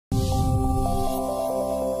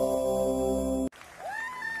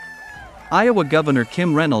Iowa Governor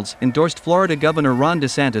Kim Reynolds endorsed Florida Governor Ron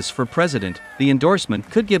DeSantis for president. The endorsement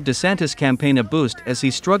could give DeSantis' campaign a boost as he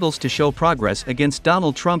struggles to show progress against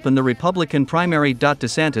Donald Trump in the Republican primary.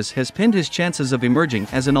 DeSantis has pinned his chances of emerging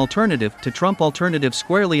as an alternative to Trump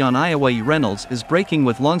squarely on Iowa. Reynolds is breaking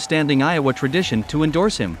with long-standing Iowa tradition to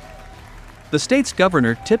endorse him. The state's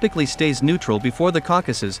governor typically stays neutral before the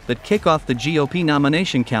caucuses that kick off the GOP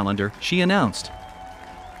nomination calendar, she announced.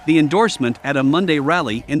 The endorsement at a Monday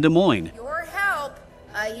rally in Des Moines. Your help,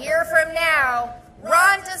 a year from now,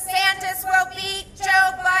 Ron DeSantis will beat Joe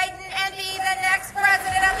Biden and be the next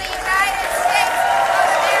president of the United States of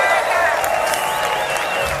America.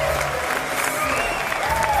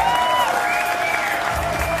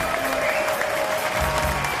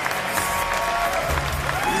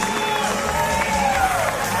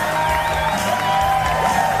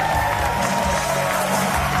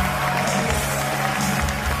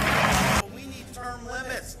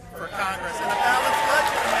 For Congress and a balanced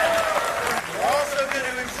budget amendment. We're also going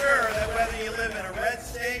to ensure that whether you live in a red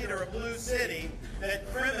state or a blue city, that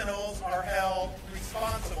criminals are held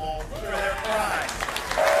responsible for their crimes.